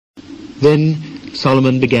Then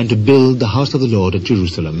Solomon began to build the house of the Lord at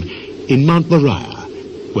Jerusalem, in Mount Moriah,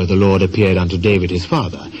 where the Lord appeared unto David his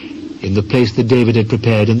father, in the place that David had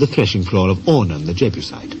prepared in the threshing floor of Ornan the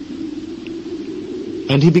Jebusite.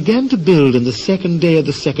 And he began to build in the 2nd day of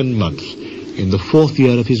the 2nd month, in the 4th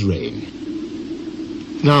year of his reign.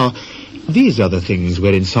 Now, these are the things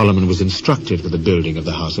wherein Solomon was instructed for the building of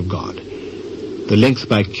the house of God. The length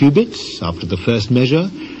by cubits, after the first measure,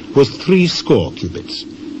 was 60 cubits,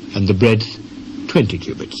 and the breadth 20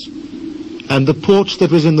 cubits. And the porch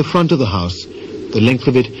that was in the front of the house, the length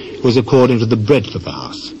of it was according to the breadth of the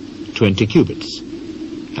house, 20 cubits,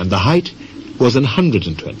 and the height was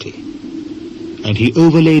 120. And he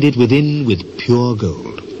overlaid it within with pure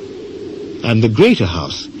gold. And the greater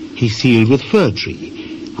house he sealed with fir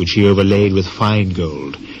tree, which he overlaid with fine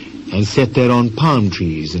gold, and set thereon palm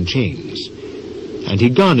trees and chains. And he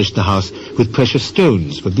garnished the house with precious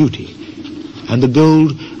stones for beauty, and the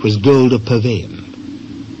gold was gold of Purvaim.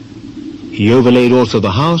 He overlaid also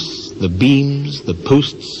the house, the beams, the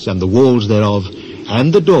posts, and the walls thereof,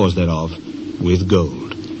 and the doors thereof, with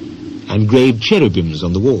gold, and graved cherubims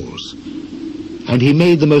on the walls. And he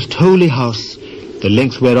made the most holy house, the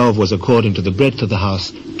length whereof was according to the breadth of the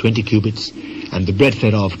house 20 cubits, and the breadth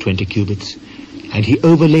thereof 20 cubits, and he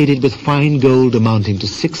overlaid it with fine gold amounting to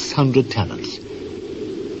 600 talents.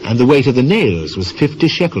 And the weight of the nails was 50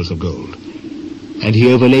 shekels of gold. And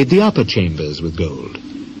he overlaid the upper chambers with gold.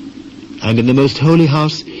 And in the most holy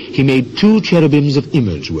house he made 2 cherubims of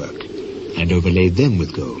image work, and overlaid them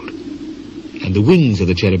with gold. And the wings of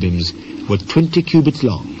the cherubims were 20 cubits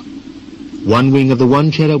long. One wing of the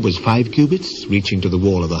one cherub was 5 cubits, reaching to the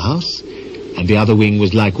wall of the house, and the other wing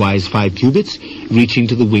was likewise 5 cubits, reaching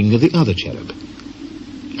to the wing of the other cherub.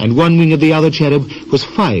 And one wing of the other cherub was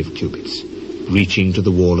 5 cubits, reaching to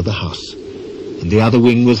the wall of the house. And the other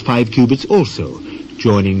wing was 5 cubits also,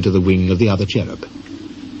 joining to the wing of the other cherub.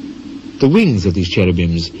 The wings of these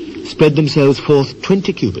cherubims spread themselves forth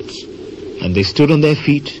 20 cubits, and they stood on their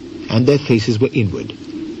feet, and their faces were inward.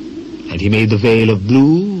 And he made the veil of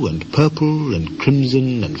blue, and purple, and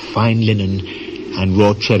crimson, and fine linen, and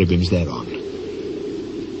wrought cherubims thereon.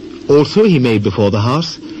 Also he made before the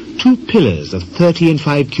house 2 pillars of 30 and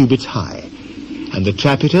 5 cubits high, and the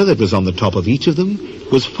chapiter that was on the top of each of them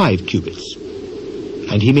was 5 cubits.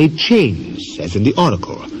 And he made chains, as in the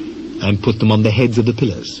oracle, and put them on the heads of the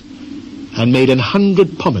pillars, and made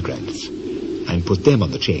 100 pomegranates, and put them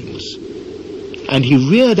on the chains. And he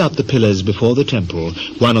reared up the pillars before the temple,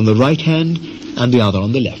 one on the right hand, and the other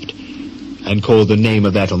on the left, and called the name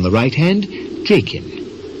of that on the right hand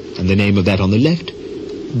Jachin, and the name of that on the left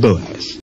Boaz.